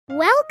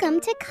Welcome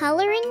to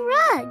Coloring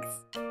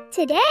Rugs!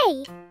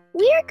 Today,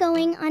 we're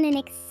going on an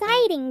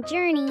exciting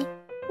journey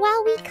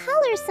while we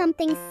color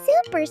something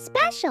super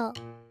special.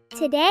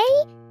 Today,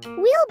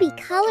 we'll be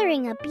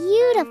coloring a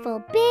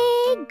beautiful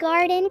big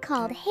garden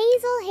called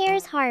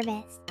Hare's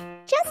Harvest.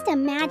 Just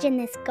imagine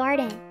this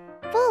garden,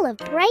 full of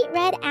bright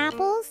red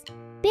apples,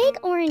 big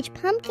orange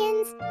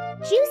pumpkins,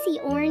 juicy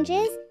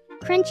oranges,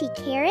 crunchy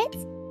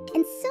carrots,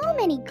 and so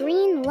many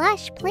green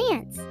lush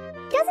plants.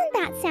 Doesn't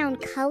that sound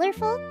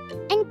colorful?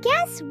 And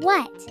guess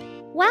what?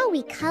 While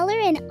we color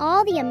in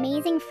all the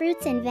amazing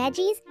fruits and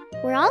veggies,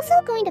 we're also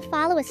going to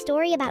follow a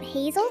story about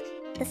Hazel,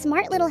 the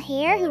smart little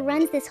hare who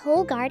runs this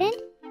whole garden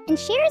and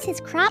shares his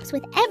crops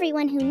with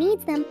everyone who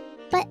needs them.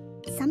 But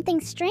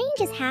something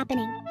strange is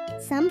happening.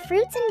 Some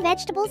fruits and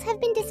vegetables have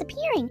been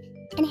disappearing,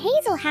 and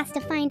Hazel has to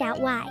find out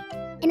why.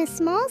 In a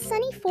small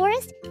sunny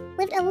forest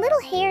lived a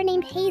little hare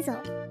named Hazel.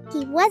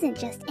 He wasn't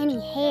just any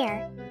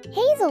hare.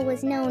 Hazel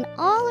was known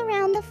all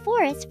around the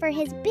forest for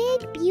his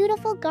big,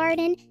 beautiful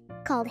garden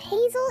called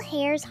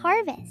Hare's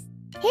Harvest.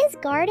 His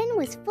garden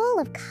was full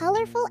of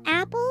colorful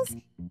apples,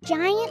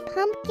 giant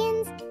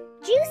pumpkins,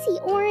 juicy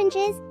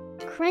oranges,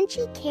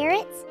 crunchy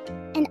carrots,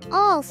 and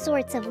all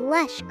sorts of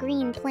lush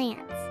green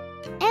plants.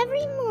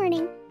 Every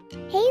morning,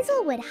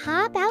 Hazel would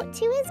hop out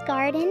to his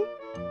garden,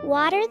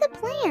 water the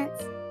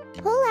plants,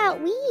 pull out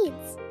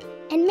weeds,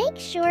 and make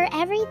sure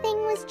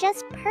everything was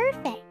just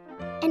perfect.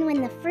 And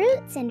when the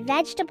fruits and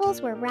vegetables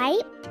were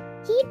ripe,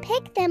 he'd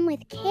pick them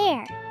with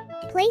care,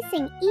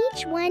 placing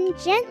each one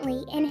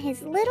gently in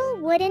his little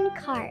wooden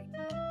cart.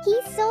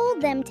 He sold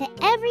them to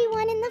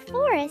everyone in the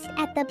forest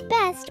at the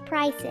best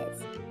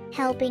prices,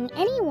 helping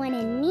anyone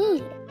in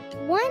need.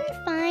 One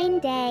fine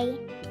day,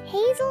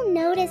 Hazel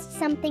noticed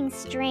something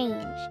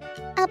strange.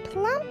 A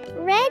plump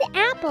red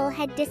apple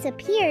had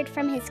disappeared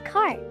from his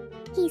cart.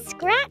 He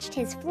scratched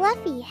his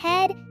fluffy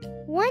head,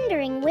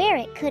 wondering where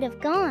it could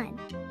have gone.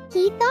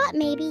 He thought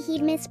maybe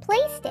he'd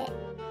misplaced it,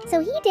 so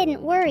he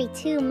didn't worry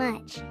too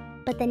much.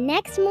 But the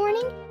next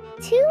morning,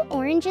 2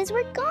 oranges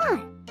were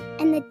gone,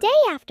 and the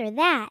day after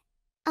that,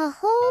 a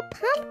whole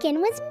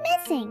pumpkin was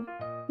missing.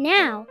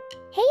 Now,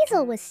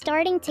 Hazel was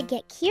starting to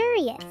get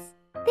curious.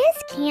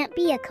 This can't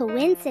be a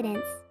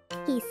coincidence,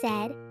 he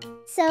said.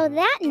 So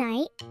that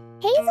night,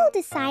 Hazel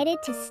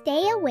decided to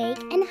stay awake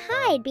and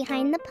hide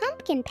behind the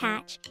pumpkin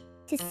patch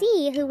to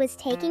see who was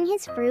taking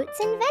his fruits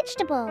and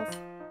vegetables.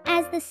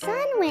 As the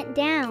sun went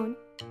down,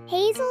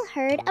 Hazel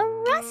heard a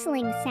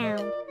rustling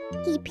sound.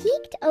 He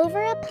peeked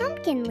over a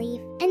pumpkin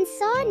leaf and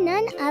saw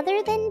none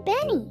other than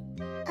Benny,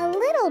 a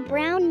little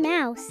brown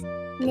mouse,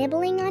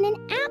 nibbling on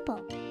an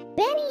apple.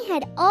 Benny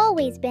had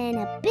always been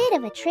a bit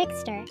of a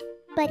trickster,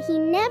 but he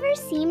never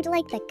seemed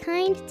like the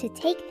kind to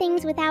take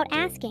things without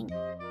asking.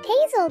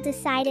 Hazel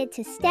decided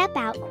to step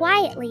out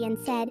quietly and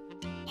said,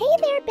 "Hey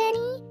there,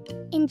 Benny.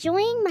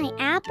 Enjoying my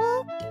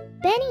apple?"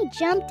 Benny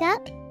jumped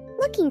up,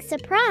 looking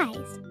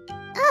surprised.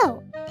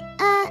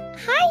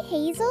 Hi,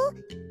 Hazel.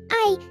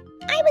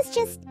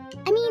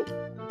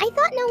 I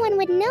thought no one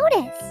would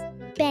notice,"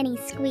 Benny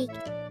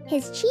squeaked,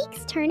 his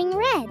cheeks turning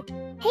red.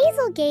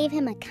 Hazel gave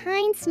him a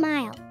kind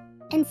smile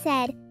and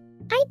said,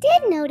 "I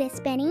did notice,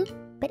 Benny,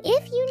 but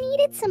if you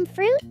needed some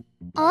fruit,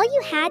 all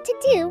you had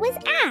to do was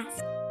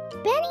ask."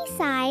 Benny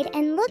sighed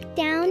and looked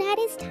down at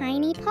his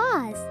tiny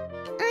paws.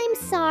 "I'm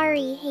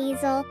sorry,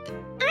 Hazel.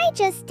 I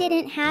just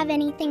didn't have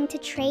anything to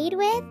trade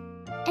with,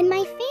 and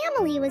my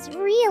family was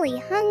really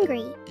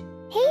hungry."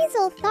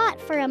 Hazel thought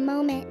for a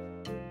moment.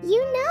 "You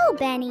know,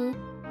 Benny,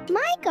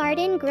 my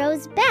garden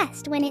grows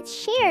best when it's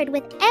shared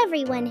with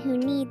everyone who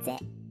needs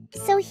it.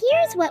 So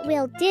here's what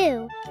we'll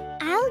do.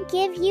 I'll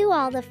give you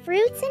all the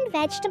fruits and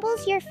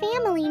vegetables your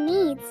family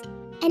needs,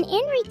 and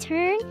in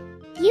return,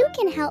 you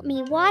can help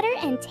me water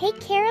and take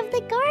care of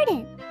the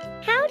garden.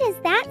 How does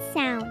that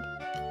sound?"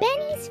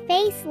 Benny's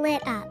face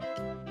lit up.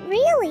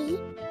 "Really?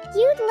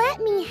 You'd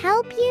let me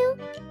help you?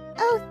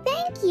 Oh,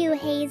 thank you,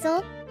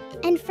 Hazel."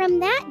 And from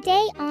that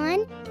day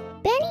on,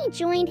 Benny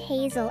joined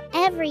Hazel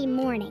every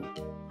morning,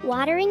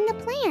 watering the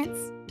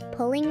plants,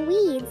 pulling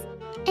weeds,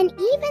 and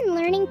even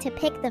learning to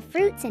pick the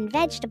fruits and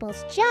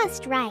vegetables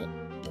just right.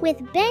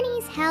 With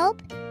Benny's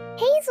help,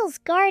 Hazel's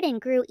garden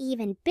grew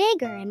even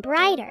bigger and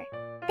brighter.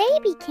 They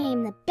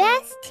became the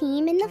best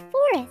team in the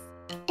forest,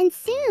 and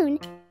soon,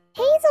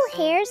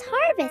 Hare's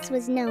Harvest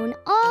was known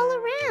all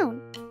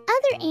around.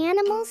 Other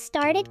animals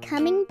started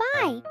coming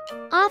by,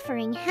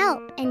 offering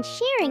help and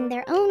sharing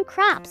their own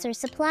crops or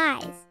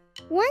supplies.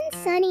 One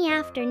sunny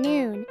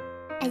afternoon,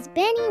 as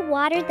Benny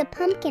watered the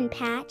pumpkin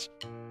patch,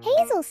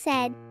 Hazel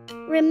said,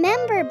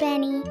 "Remember,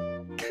 Benny,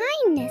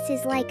 kindness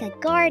is like a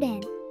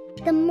garden.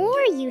 The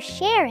more you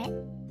share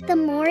it, the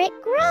more it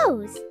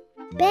grows."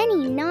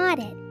 Benny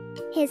nodded,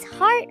 his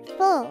heart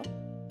full,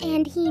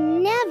 and he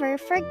never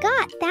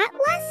forgot that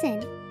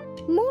lesson.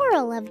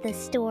 Moral of the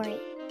story: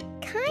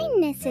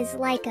 kindness is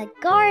like a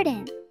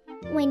garden.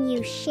 When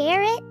you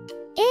share it,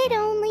 it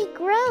only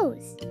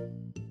grows.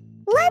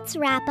 Let's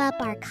wrap up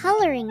our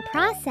coloring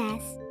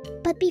process.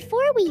 But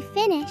before we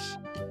finish,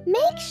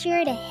 make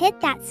sure to hit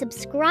that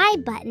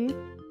subscribe button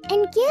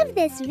and give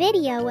this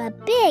video a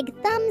big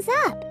thumbs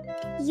up.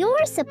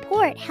 Your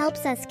support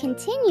helps us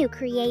continue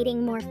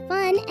creating more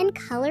fun and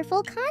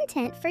colorful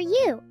content for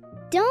you.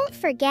 Don't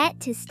forget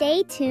to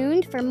stay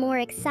tuned for more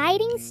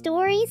exciting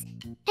stories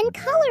and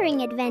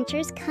coloring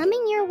adventures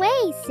coming your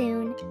way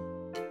soon.